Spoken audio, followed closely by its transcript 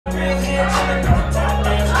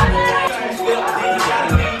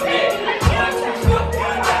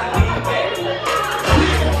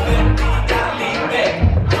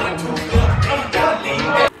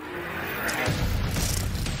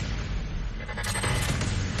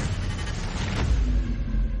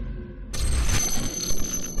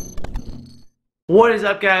What is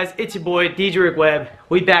up, guys? It's your boy DJRickWeb.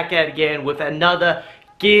 We back at it again with another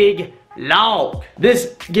gig log.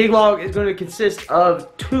 This gig log is going to consist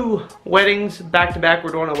of 2 weddings back to back.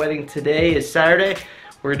 We're doing a wedding today, is Saturday.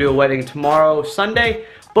 We're gonna do a wedding tomorrow, Sunday,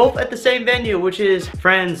 both at the same venue, which is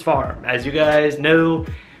Friends Farm. As you guys know,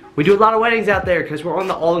 we do a lot of weddings out there because we're on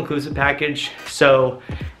the all-inclusive package. So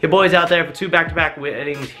your boy's out there for 2 back-to-back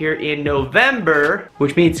weddings here in November,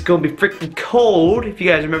 which means it's gonna be freaking cold. If you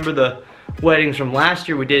guys remember the weddings from last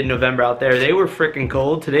year we did in November out there, they were freaking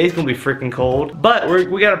cold. Today's gonna be freaking cold, but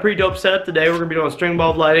we got a pretty dope setup today. We're gonna be doing string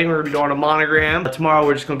bulb lighting, we're gonna be doing a monogram. Tomorrow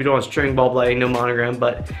we're just gonna be doing string bulb lighting, no monogram,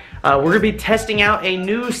 but we're gonna be testing out a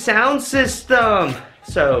new sound system,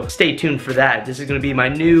 so stay tuned for that. This is gonna be my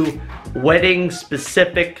new wedding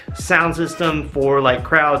specific sound system for like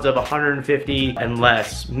crowds of 150 and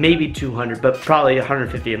less, maybe 200, but probably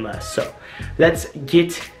 150 and less. So let's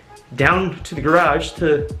get down to the garage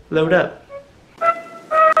to load up.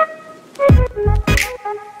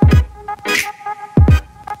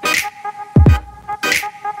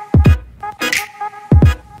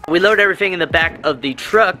 We load everything in the back of the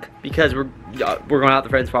truck because we're going out to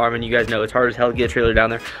Friends Farm, and you guys know it's hard as hell to get a trailer down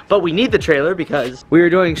there. But we need the trailer because we are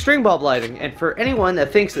doing string bulb lighting. And for anyone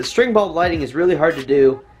that thinks that string bulb lighting is really hard to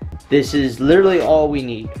do, this is literally all we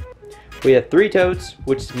need. We have 3 totes,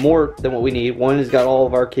 which is more than what we need. One has got all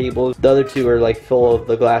of our cables. The other 2 are like full of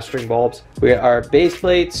the glass string bulbs. We got our base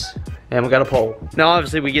plates, and we got a pole. Now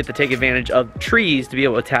obviously we get to take advantage of trees to be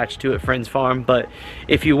able to attach to at Friends Farm, but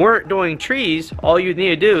if you weren't doing trees, all you need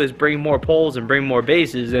to do is bring more poles and bring more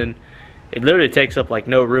bases, and it literally takes up like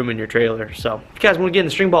no room in your trailer. So if you guys want to get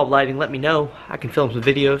into string bulb lighting, let me know. I can film some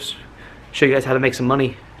videos, show you guys how to make some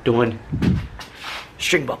money doing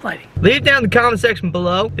string bulb lighting. Leave it down in the comment section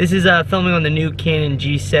below. This is filming on the new Canon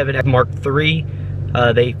G7 Mark III.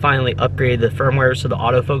 They finally upgraded the firmware so the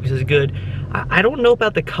autofocus is good. I don't know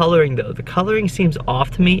about the coloring though. The coloring seems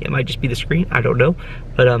off to me. It might just be the screen, I don't know.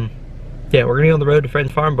 But yeah, we're gonna be on the road to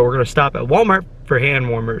Friends Farm, but we're gonna stop at Walmart for hand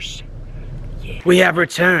warmers. Yeah. We have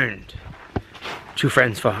returned to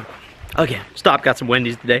Friends Farm. Okay, got some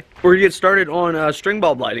Wendy's today. We're gonna get started on string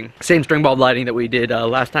bulb lighting. Same string bulb lighting that we did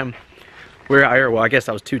last time. Well, I guess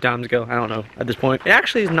that was 2 times ago. I don't know at this point. It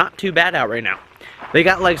actually is not too bad out right now. They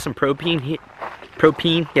got like some propane.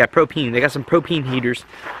 They got some propane heaters,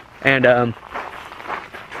 and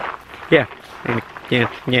yeah.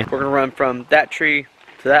 We're gonna run from that tree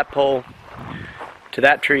to that pole to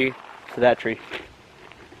that tree to that tree.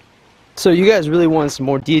 So you guys really want some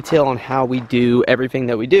more detail on how we do everything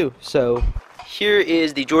that we do. So here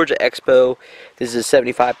is the Georgia Expo. This is a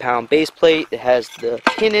 75-pound base plate. It has the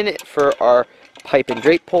pin in it for our pipe and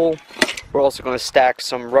drape pole. We're also going to stack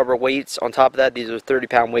some rubber weights on top of that. These are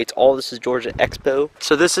 30-pound weights. All this is Georgia Expo.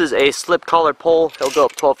 So this is a slip collar pole. It'll go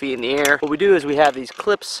up 12 feet in the air. What we do is we have these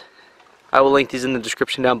clips. I will link these in the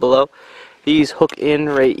description down below. These hook in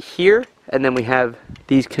right here, and then we have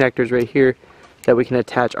these connectors right here that we can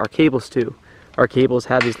attach our cables to. Our cables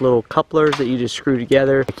have these little couplers that you just screw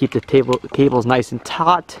together to keep the cables nice and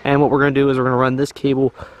taut. And what we're going to do is we're going to run this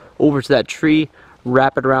cable over to that tree,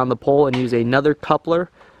 wrap it around the pole, and use another coupler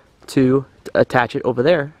to attach it over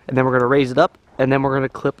there. And then we're going to raise it up, and then we're going to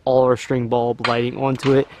clip all our string bulb lighting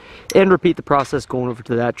onto it and repeat the process going over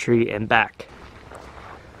to that tree and back.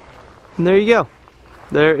 And there you go.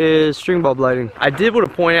 There is string bulb lighting. I did want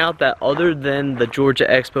to point out that other than the Georgia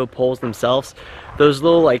Expo poles themselves, those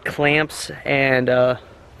little like clamps and the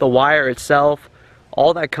wire itself,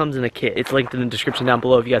 all that comes in a kit. It's linked in the description down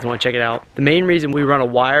below if you guys want to check it out. The main reason we run a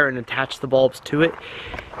wire and attach the bulbs to it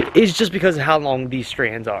is just because of how long these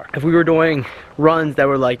strands are. If we were doing runs that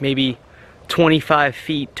were like maybe 25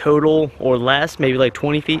 feet total or less, maybe like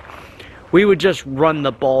 20 feet, we would just run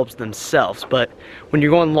the bulbs themselves. But when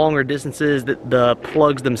you're going longer distances, the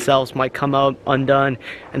plugs themselves might come out undone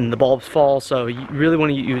and the bulbs fall. So you really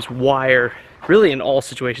want to use wire really in all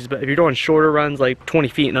situations. But if you're doing shorter runs like 20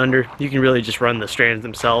 feet and under, you can really just run the strands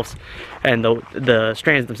themselves, and the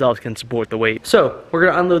strands themselves can support the weight. So we're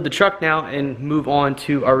going to unload the truck now and move on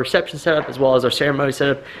to our reception setup as well as our ceremony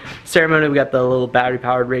setup. Ceremony, we got the little battery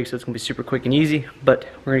powered rig, so it's going to be super quick and easy, but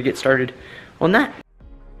we're going to get started on that.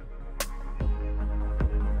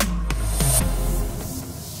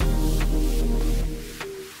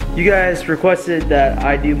 You guys requested that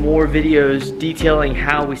I do more videos detailing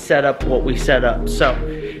how we set up what we set up. So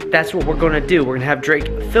that's what we're gonna do. We're gonna have Drake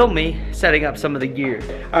film me setting up some of the gear.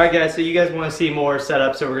 Alright guys, so you guys wanna see more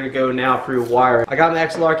setup, so we're gonna go now through wire. I got my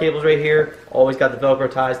XLR cables right here. Always got the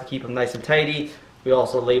Velcro ties to keep them nice and tidy. We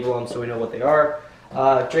also label them so we know what they are.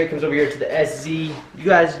 Drake comes over here to the SZ. You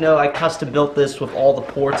guys know I custom built this with all the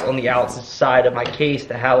ports on the outside of my case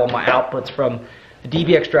to have all my outputs from the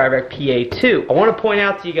DJRickWebinfo PA2. I want to point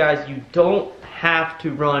out to you guys, you don't have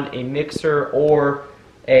to run a mixer or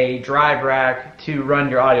a drive rack to run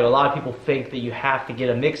your audio. A lot of people think that you have to get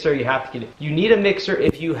a mixer, you need a mixer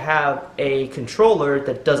if you have a controller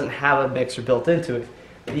that doesn't have a mixer built into it.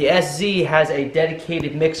 The SZ has a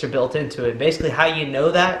dedicated mixer built into it. Basically how you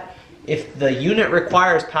know that, if the unit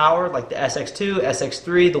requires power, like the SX2,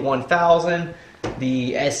 SX3, the 1000,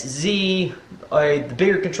 the SZ, the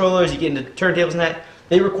bigger controllers, you get into turntables and that,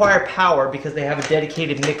 they require power because they have a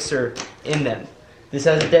dedicated mixer in them. This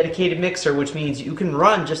has a dedicated mixer, which means you can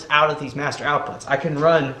run just out of these master outputs. I can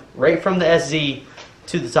run right from the SZ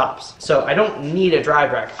to the tops. So I don't need a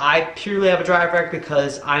drive rack. I purely have a drive rack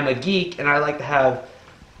because I'm a geek and I like to have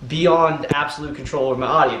beyond absolute control of my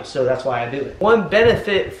audio, so that's why I do it. One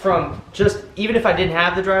benefit from just, even if I didn't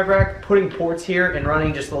have the drive rack, putting ports here and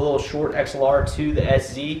running just a little short XLR to the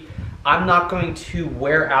SZ, I'm not going to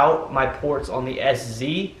wear out my ports on the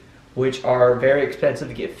SZ, which are very expensive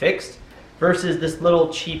to get fixed, versus this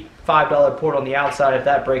little cheap $5 port on the outside. If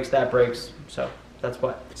that breaks, that breaks. So that's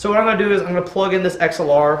what. So what I'm gonna do is I'm gonna plug in this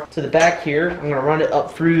XLR to the back here. I'm gonna run it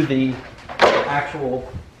up through the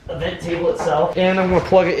actual event table itself, and I'm going to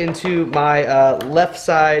plug it into my left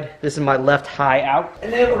side. This is my left high out,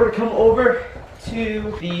 and then we're going to come over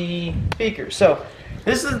to the speakers. So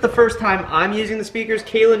this is the first time I'm using the speakers.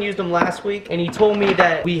 Kalen used them last week, and he told me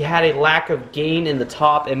that we had a lack of gain in the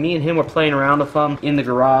top, and me and him were playing around with them in the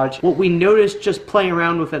garage. What we noticed just playing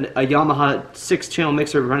around with a Yamaha 6-channel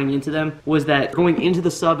mixer running into them was that going into the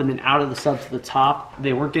sub and then out of the sub to the top,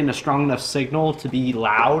 they weren't getting a strong enough signal to be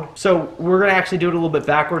loud. So we're going to actually do it a little bit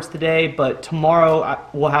backwards today, but tomorrow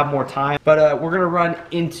we'll have more time. But we're going to run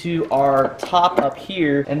into our top up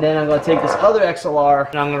here, and then I'm going to take this other XLR,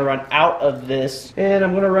 and I'm going to run out of this, and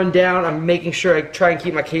I'm going to run down. I'm making sure I try and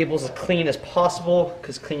keep my cables as clean as possible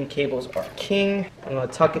because clean cables are king. I'm going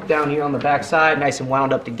to tuck it down here on the back side, nice and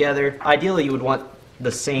wound up together. Ideally, you would want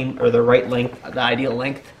the same or the right length, the ideal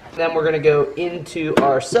length. Then we're going to go into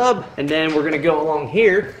our sub, and then we're going to go along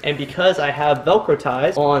here. And because I have Velcro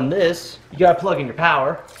ties on this, you got to plug in your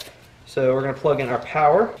power. So we're going to plug in our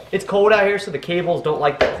power. It's cold out here, so the cables don't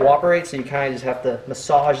like to cooperate, so you kind of just have to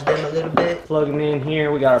massage them a little bit. Plug them in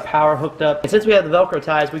here. We got our power hooked up. And since we have the Velcro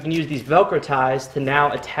ties, we can use these Velcro ties to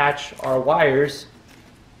now attach our wires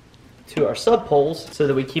to our sub poles so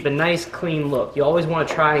that we keep a nice clean look. You always want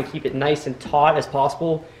to try and keep it nice and taut as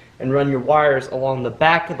possible and run your wires along the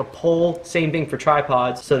back of the pole. Same thing for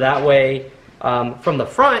tripods, so that way from the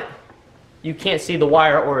front, you can't see the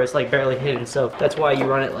wire or it's like barely hidden, so that's why you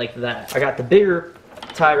run it like that. I got the bigger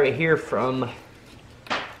tie right here from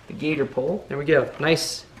the gator pole. There we go.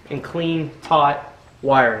 Nice and clean, taut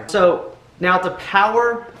wiring. So now to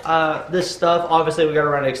power this stuff, obviously we gotta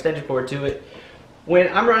run an extension cord to it.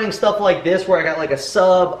 When I'm running stuff like this where I got like a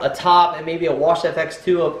sub, a top, and maybe a Wash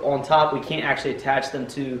FX2 up on top, we can't actually attach them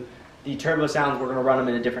to the turbo sounds. We're going to run them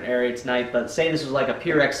in a different area tonight, but say this was like a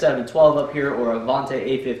PRX 712 up here, or a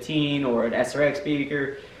Vontae A15, or an SRX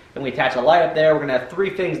speaker, and we attach a light up there, we're going to have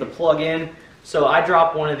 3 things to plug in. So I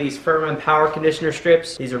dropped one of these Furman power conditioner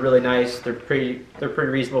strips. These are really nice. They're pretty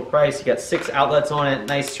reasonable price. You got 6 outlets on it,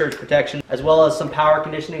 nice surge protection, as well as some power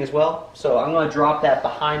conditioning as well. So I'm going to drop that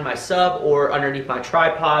behind my sub or underneath my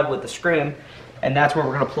tripod with the scrim, and that's where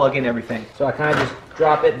we're going to plug in everything. So I kind of just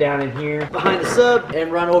drop it down in here behind the sub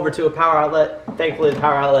and run over to a power outlet. Thankfully the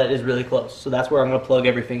power outlet is really close, so that's where I'm going to plug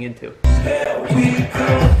everything into.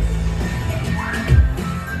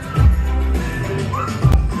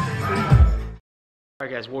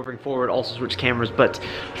 Alright guys, we'll bring forward, also switch cameras, but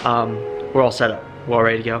we're all set up. We're all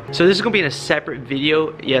ready to go. So this is going to be in a separate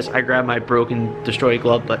video. Yes, I grabbed my broken, destroyed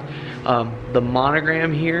glove, but the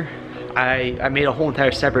monogram here, I made a whole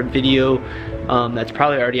entire separate video that's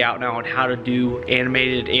probably already out now on how to do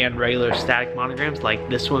animated and regular static monograms like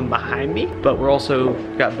this one behind me. But we're also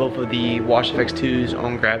got both of the Wash FX2s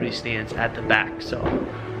on gravity stands at the back. So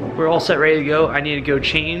we're all set, ready to go. I need to go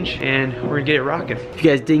change and we're gonna get it rocking. If you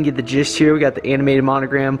guys didn't get the gist here, we got the animated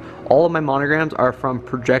monogram. All of my monograms are from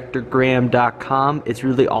ProXdirect.com. It's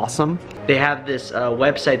really awesome. They have this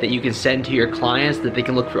website that you can send to your clients that they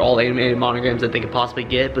can look for all the animated monograms that they could possibly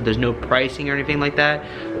get, but there's no pricing or anything like that.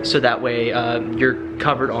 So that way you're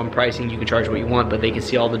covered on pricing. You can charge what you want, but they can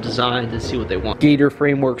see all the designs and see what they want. Gator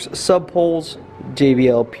Frameworks sub poles,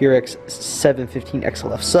 JBL PRX 715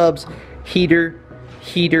 XLF subs, heater,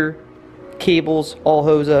 cables, all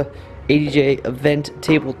HOSA, ADJ Event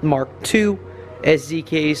Table Mark II, SZ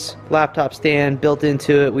case, laptop stand built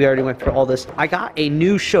into it. We already went through all this. I got a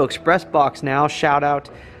new Show Express box now. Shout out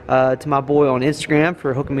to my boy on Instagram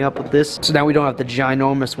for hooking me up with this. So now we don't have the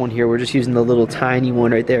ginormous one here. We're just using the little tiny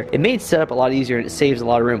one right there. It made setup a lot easier and it saves a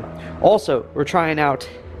lot of room. Also, we're trying out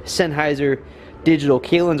Sennheiser digital.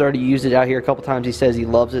 Kalen's already used it out here a couple times. He says he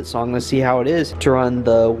loves it, so I'm gonna see how it is to run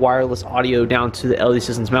the wireless audio down to the LED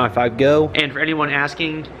Systems Mount 5 Go. And for anyone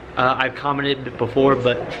asking, I've commented before,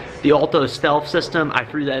 but the Alto Stealth system, I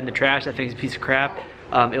threw that in the trash. That thing's a piece of crap.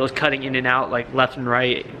 It was cutting in and out like left and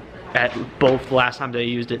right at both the last time that I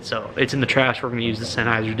used it, so it's in the trash. We're gonna use the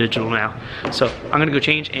Sennheiser digital now. So I'm gonna go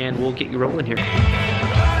change and we'll get you rolling here.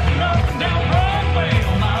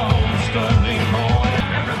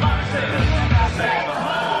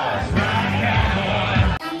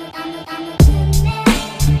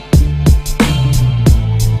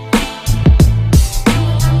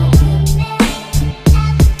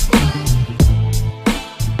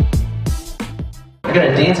 I got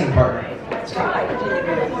a dancing partner.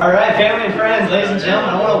 Alright, family and friends, ladies and gentlemen,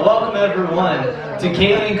 I want to welcome everyone to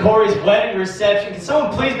Kaylee and Corey's wedding reception. Can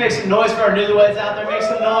someone please make some noise for our newlyweds out there? Make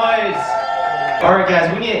some noise! Alright guys,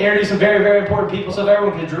 we need to introduce some very, very important people so if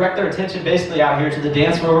everyone can direct their attention basically out here to the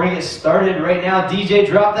dance floor. We're going to get started right now. DJ,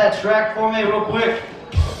 drop that track for me real quick.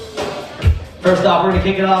 First off, we're going to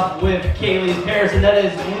kick it off with Kaylee's parents, and that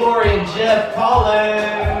is Lori and Jeff Collin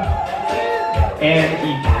and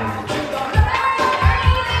Ethan.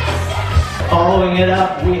 Following it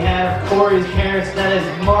up, we have Corey's parents, that is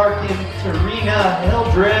Mark and Tarina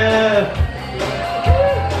Hildreth.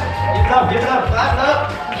 Give it up, clap it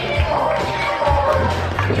up.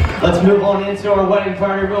 Let's move on into our wedding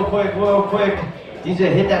party real quick.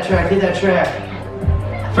 DJ, hit that track, hit that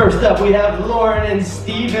track. First up, we have Lauren and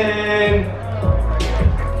Steven.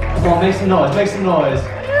 Come on, make some noise, make some noise.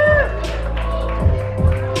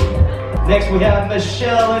 Next, we have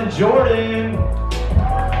Michelle and Jordan.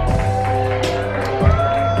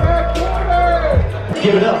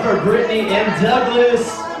 Give it up for Brittany and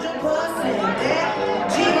Douglas.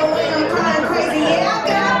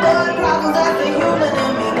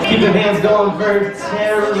 Keep your hands going for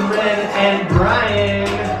Taryn and Brian.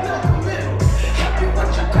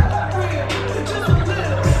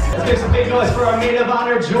 Let's make some big noise for our maid of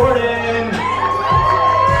honor, Jordan.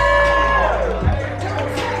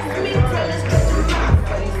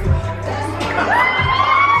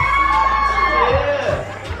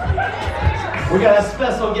 We got a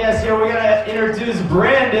special guest here. We're gonna introduce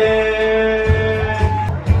Brandon.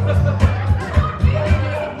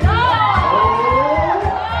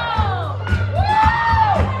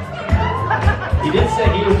 He did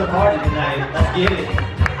say he was the party tonight. Let's get it.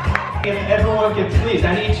 If everyone can please,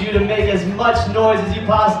 I need you to make as much noise as you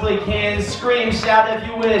possibly can. Scream, shout if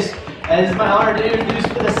you wish. It is my honor to introduce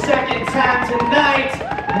for the second time tonight,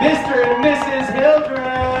 Mr. and Mrs. Hildreth.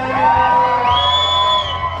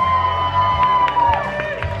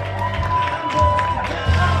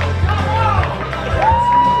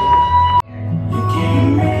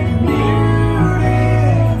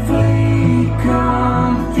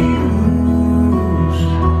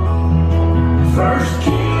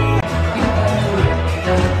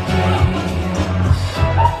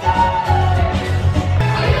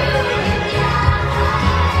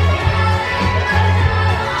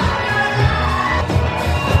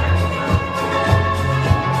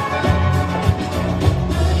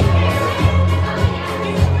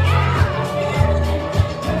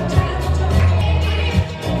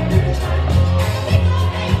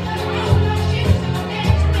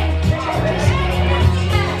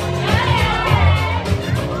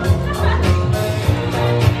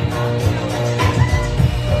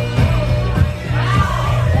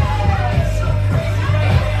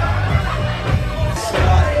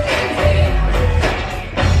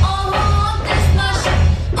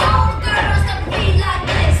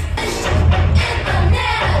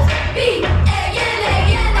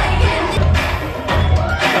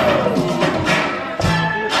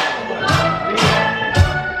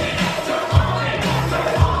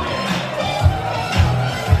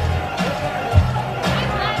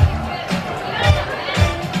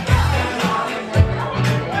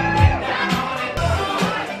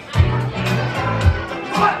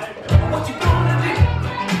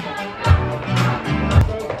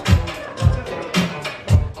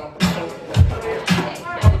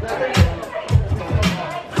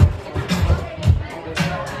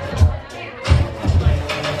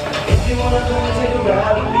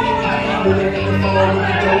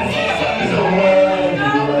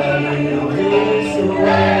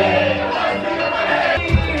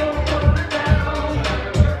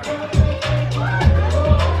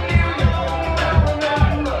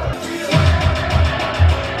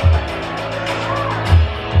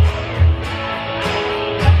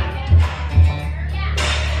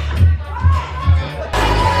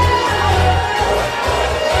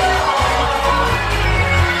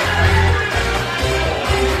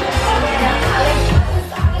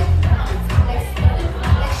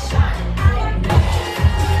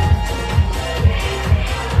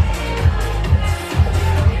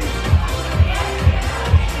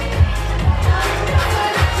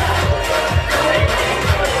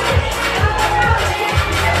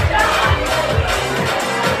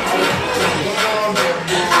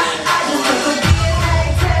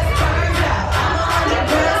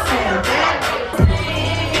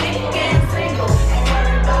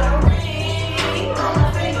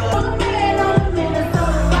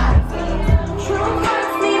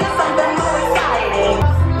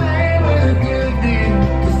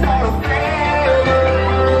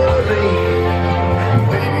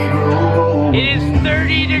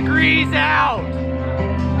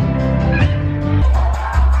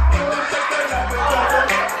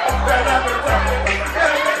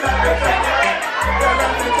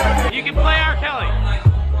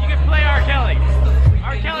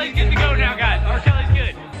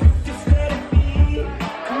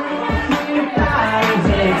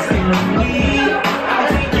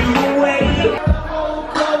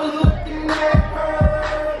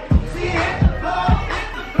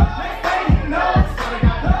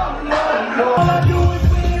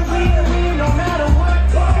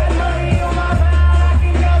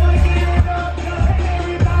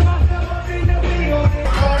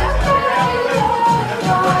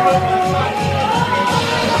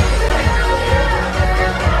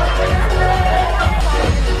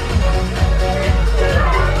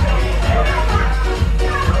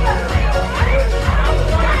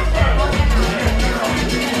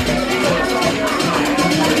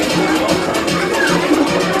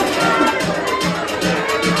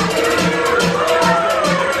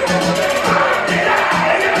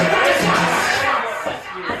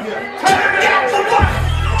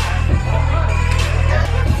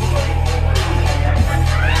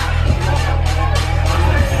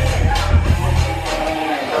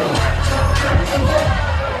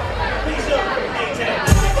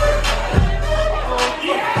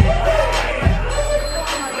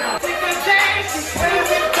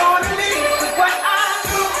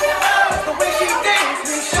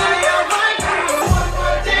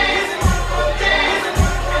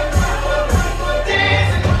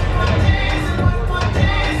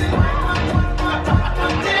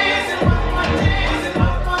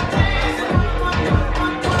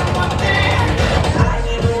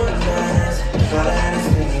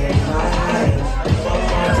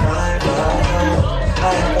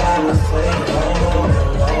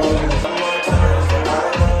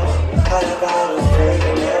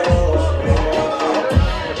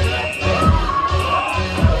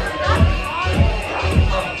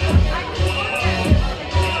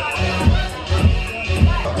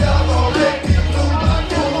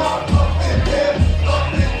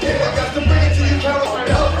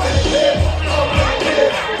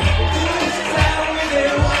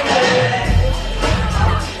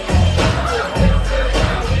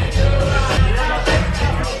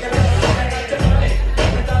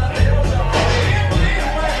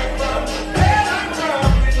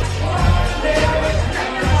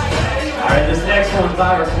 Alright, this next one's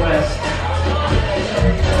by request.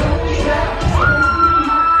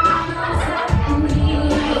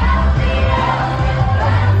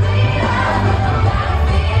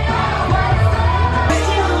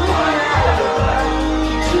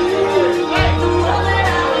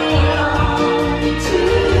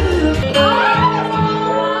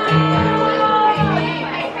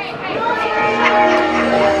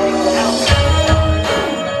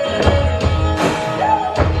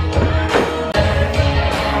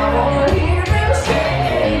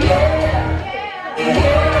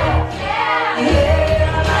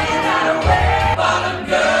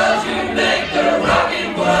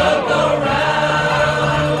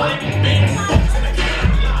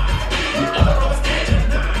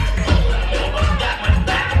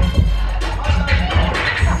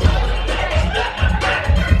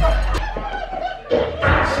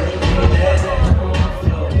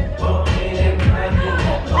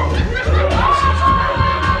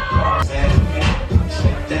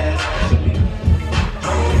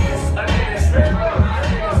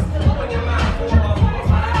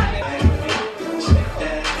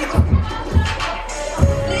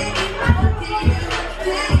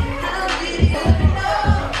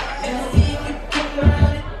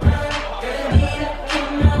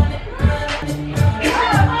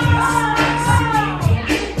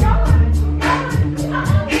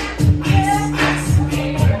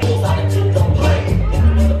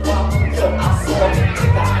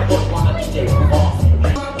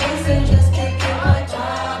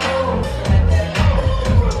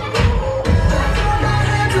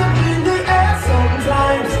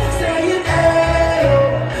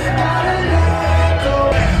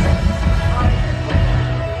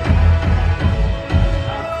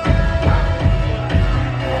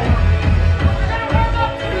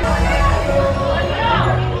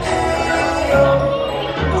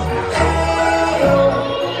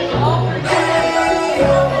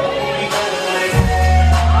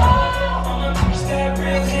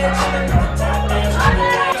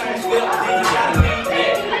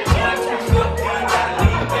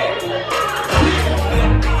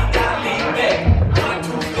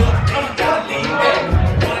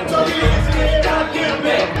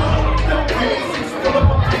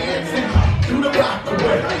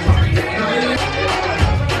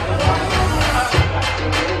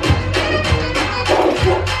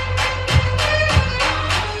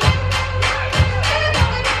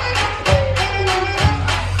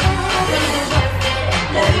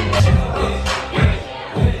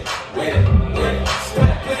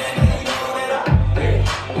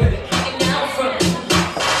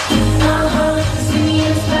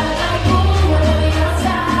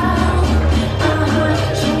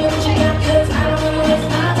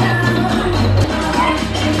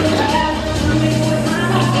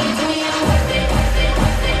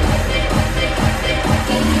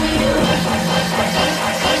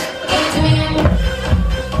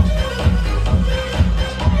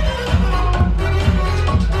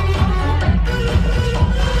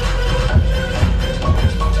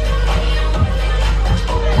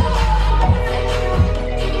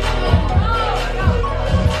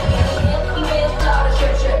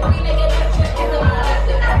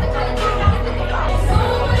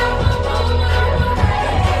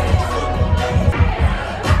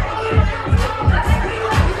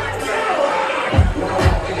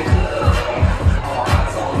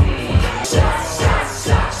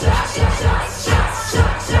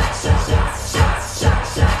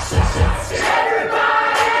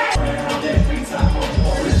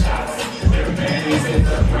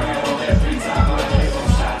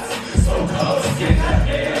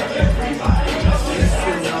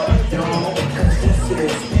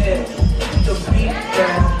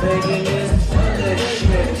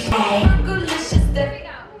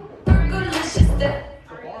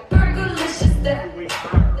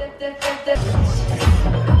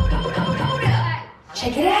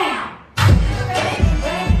 Check it out.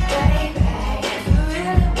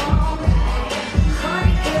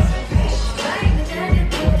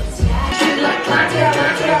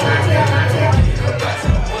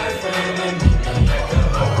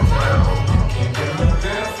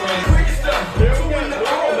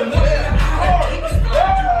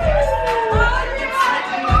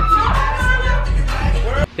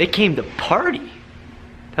 They came to party.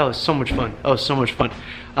 That was so much fun. That was so much fun.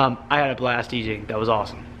 I had a blast DJing. That was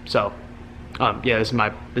awesome. So, yeah, this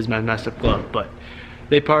is my messed up glove. But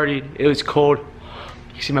they partied. It was cold.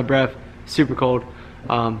 You can see my breath. Super cold.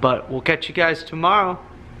 But we'll catch you guys tomorrow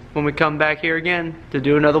when we come back here again to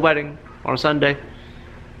do another wedding on a Sunday.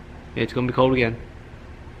 It's gonna be cold again.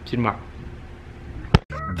 See you tomorrow.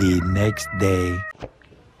 the next day.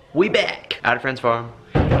 We back out of Friend's Farm,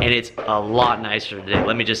 and it's a lot nicer today.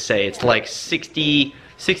 Let me just say, it's like 60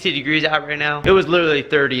 degrees out right now. It was literally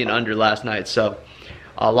 30 and under last night, so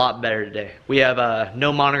a lot better today. We have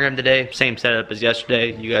no monogram today, same setup as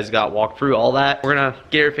yesterday. You guys got walked through all that. We're gonna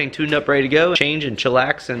get everything tuned up, ready to go, change and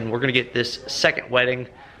chillax, and we're gonna get this second wedding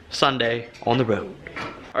Sunday on the road.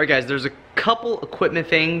 Alright guys, there's a couple equipment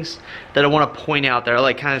things that I want to point out that are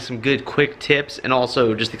like kind of some good quick tips, and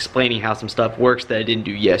also just explaining how some stuff works that I didn't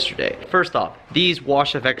do yesterday. First off, these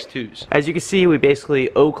Wash FX2s. As you can see, we basically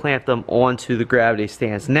O-clamp them onto the gravity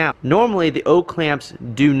stands. Now, normally the O-clamps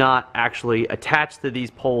do not actually attach to these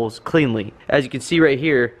poles cleanly. As you can see right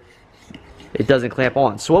here, it doesn't clamp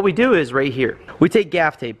on. So what we do is right here, we take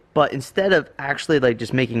gaff tape, but instead of actually like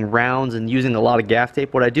just making rounds and using a lot of gaff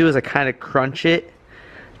tape, what I do is I kind of crunch it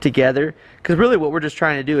together, because really what we're just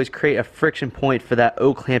trying to do is create a friction point for that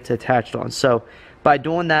O-clamp to attach on. So by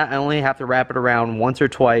doing that, I only have to wrap it around once or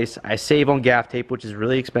twice. I save on gaff tape, which is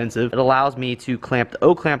really expensive. It allows me to clamp the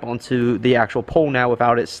O-clamp onto the actual pole now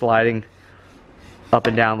without it sliding up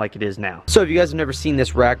and down like it is now. So if you guys have never seen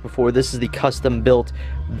this rack before, this is the custom built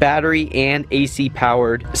battery and AC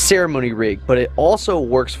powered ceremony rig, but it also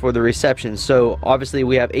works for the reception. So obviously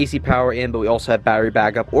we have AC power in, but we also have battery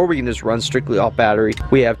backup, or we can just run strictly off battery.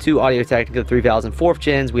 We have two Audio-Technica 3000 4th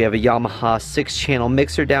gens, we have a Yamaha 6-channel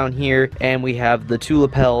mixer down here, and we have the two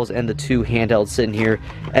lapels and the two handhelds sitting here,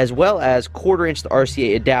 as well as 1/4 inch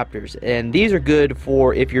RCA adapters. And these are good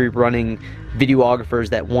for if you're running videographers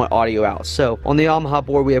that want audio out. So on the Yamaha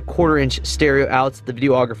board, we have 1/4 inch stereo outs the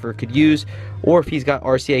videographer could use, or if he's got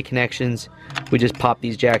RCA connections, we just pop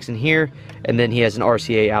these jacks in here, and then he has an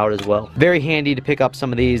RCA out as well. Very handy to pick up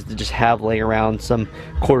some of these to just have laying around, some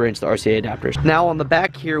 1/4 inch RCA adapters. Now on the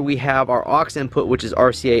back here, we have our aux input, which is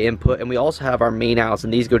RCA input, and we also have our main outs,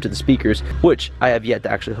 and these go to the speakers, which I have yet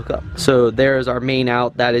to actually hook up. So there's our main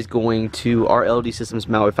out. That is going to our LD Systems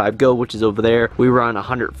Maui 5 Go, which is over there. We run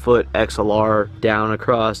 100-foot XLR down,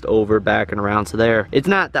 across, over, back, and around to there. It's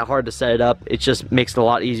not that hard to set it up. It just makes it a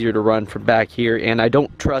lot easier to run from back here, and I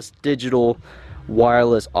don't trust digital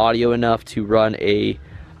wireless audio enough to run a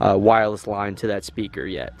wireless line to that speaker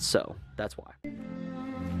yet, so that's why.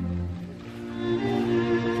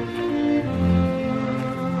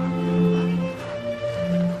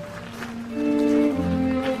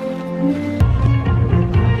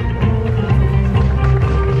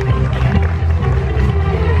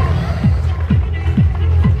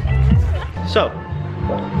 So,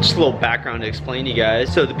 just a little background to explain to you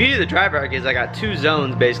guys. So the beauty of the drive rack is I got two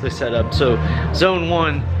zones basically set up. So zone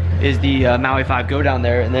 1 is the Maui 5 Go down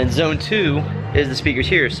there, and then zone 2 is the speakers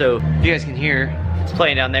here. So you guys can hear it's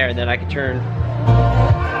playing down there, and then I can turn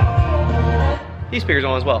these speakers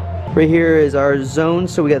on as well. Right here is our zone,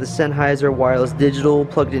 so we got the Sennheiser wireless digital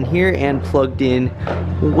plugged in here and plugged in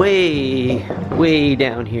way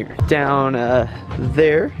down here. Down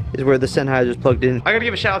there is where the Sennheiser is plugged in. I gotta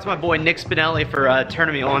give a shout out to my boy Nick Spinelli for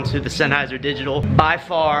turning me on to the Sennheiser digital. By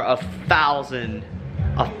far a thousand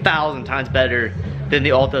times better than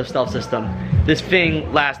the Alto stealth system. This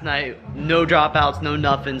thing last night, no dropouts, no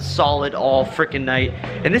nothing, solid all freaking night.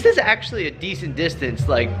 And this is actually a decent distance,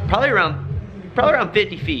 like probably around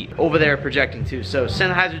 50 feet over there projecting too. So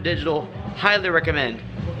Sennheiser digital, highly recommend.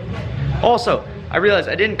 Also, I realized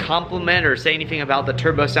I didn't compliment or say anything about the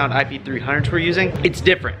Turbo Sound IP300s we're using. It's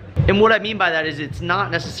different. And what I mean by that is it's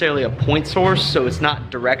not necessarily a point source, so it's not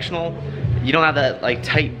directional. You don't have that like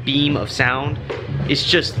tight beam of sound. It's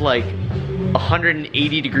just like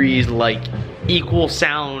 180 degrees, like equal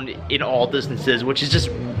sound in all distances, which is just,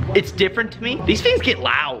 it's different to me. These things get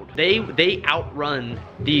loud. They outrun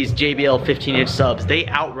these JBL 15-inch subs. They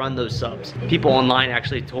outrun those subs. People online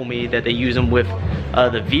actually told me that they use them with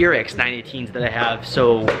the VRX 918s that I have,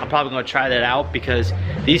 so I'm probably gonna try that out because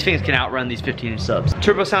these things can outrun these 15-inch subs.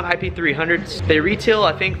 Turbo Sound IP300s, they retail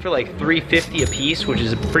I think for like $350 a piece, which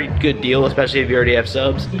is a pretty good deal, especially if you already have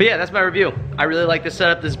subs. But yeah, that's my review. I really like this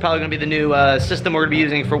setup. This is probably gonna be the new system we're gonna be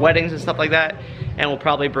using for weddings and stuff like that. And we'll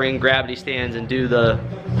probably bring gravity stands and do the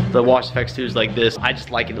Wash FX2s like this. I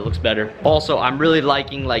just like it, it looks better. Also, I'm really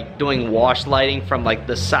liking like doing wash lighting from like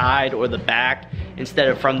the side or the back instead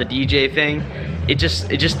of from the DJ thing. It just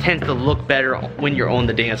tends to look better when you're on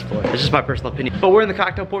the dance floor. It's just my personal opinion. But we're in the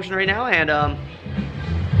cocktail portion right now, and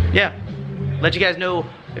yeah, let you guys know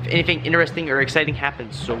if anything interesting or exciting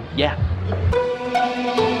happens, so yeah.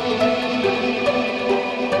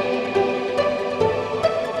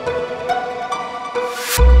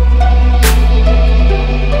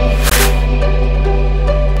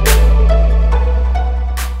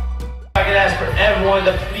 Everyone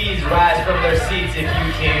to please rise from their seats if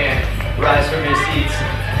you can. Rise from your seats.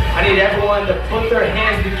 everyone to put their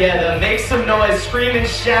hands together, make some noise, scream and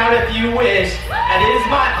shout if you wish. And it is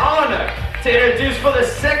my honor to introduce for the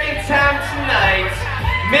second time tonight,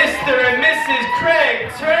 Mr. and Mrs.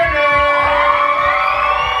 Craig Turner.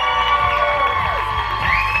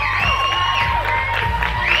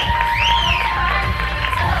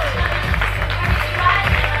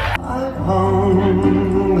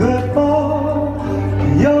 Hunger for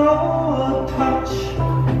your touch.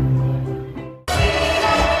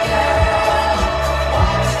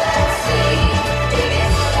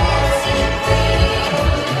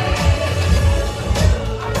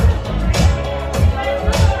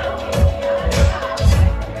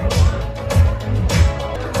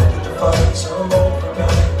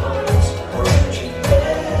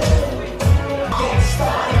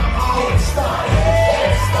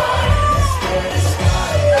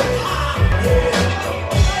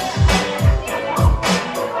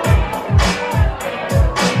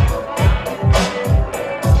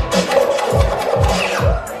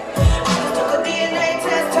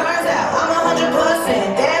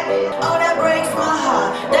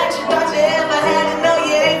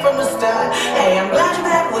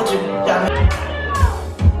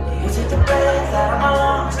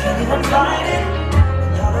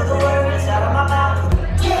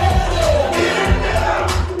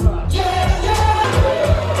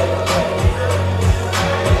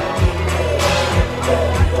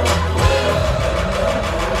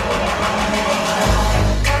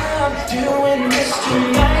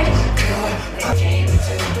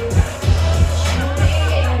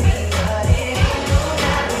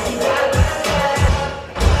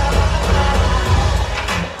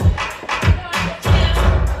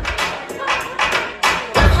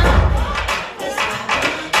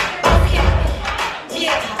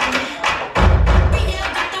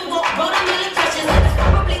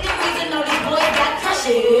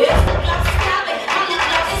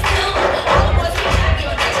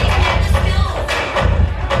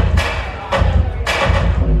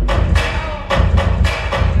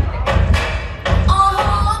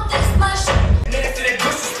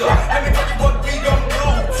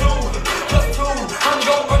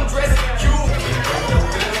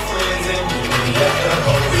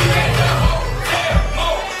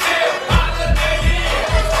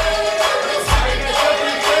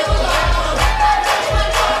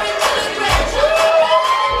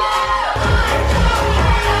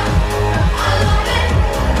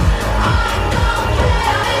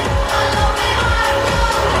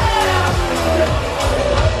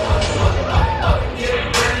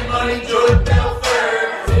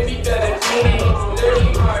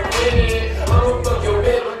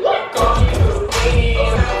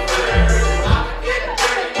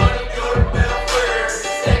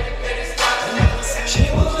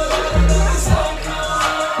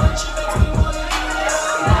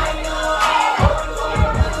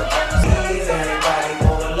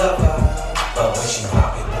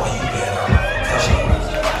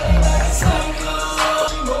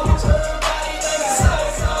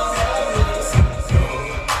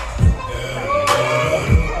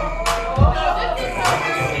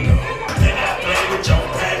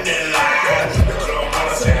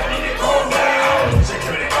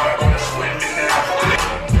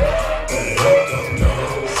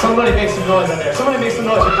 Somebody make some noise in there. Somebody make some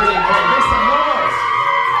noise for Brittany and Craig. Make some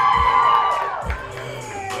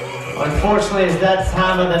noise! Unfortunately, it's that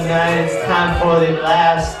time of the night. It's time for the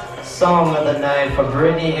last song of the night for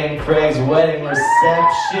Brittany and Craig's wedding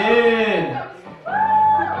reception.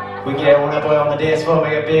 We get everyone up on the dance floor,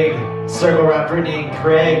 make a big circle around Brittany and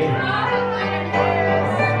Craig.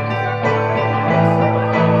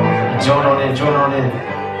 Join on in, join on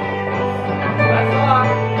in.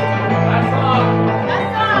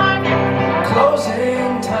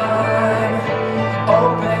 Closing time.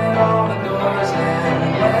 Open all the doors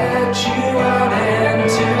and let you out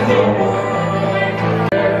into the world.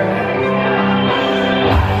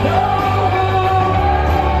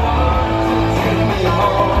 Take me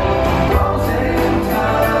home. Closing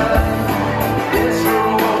time. This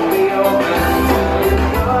room won't be open till your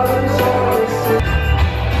brother's always sick.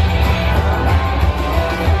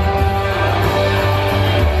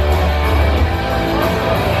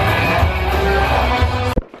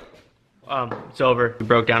 It's over. We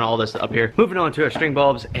broke down all this up here. Moving on to our string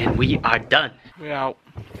bulbs, and we are done. We out.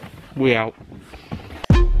 We out.